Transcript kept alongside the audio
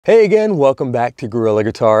Hey again, welcome back to Gorilla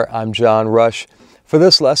Guitar. I'm John Rush. For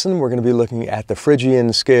this lesson, we're going to be looking at the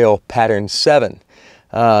Phrygian scale pattern 7.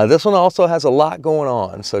 This one also has a lot going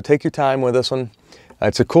on, so take your time with this one.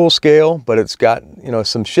 It's a cool scale, but it's got,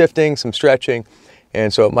 some shifting, some stretching,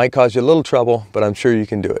 and so it might cause you a little trouble, but I'm sure you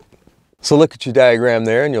can do it. So look at your diagram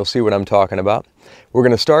there and you'll see what I'm talking about. We're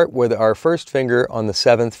going to start with our first finger on the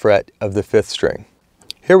 7th fret of the 5th string.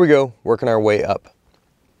 Here we go, working our way up.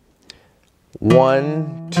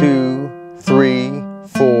 1, 2, 3,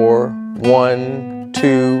 4, 1,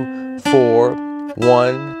 2, 4,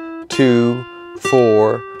 1, 2,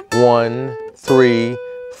 4, 1, 3,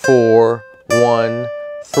 4, 1,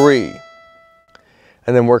 3.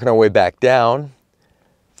 And then working our way back down.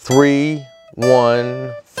 3,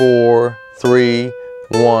 1, 4, 3,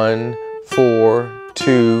 1, 4,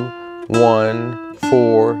 2, 1,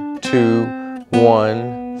 4, 2,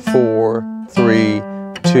 1, 4, 3,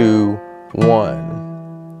 2,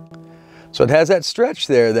 1. So it has that stretch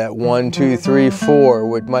there, that 1, 2, 3, 4,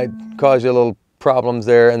 which might cause you a little problems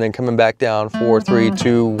there, and then coming back down 4, 3,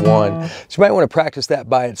 2, 1. So you might want to practice that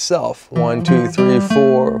by itself. 1, 2, 3,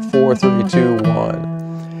 4, 4, 3, 2,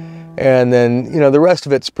 1. And then, the rest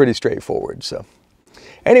of it's pretty straightforward. So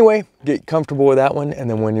anyway, get comfortable with that one, and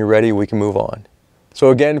then when you're ready, we can move on.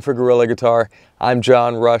 So again, for Gorilla Guitar, I'm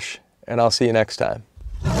John Rush, and I'll see you next time.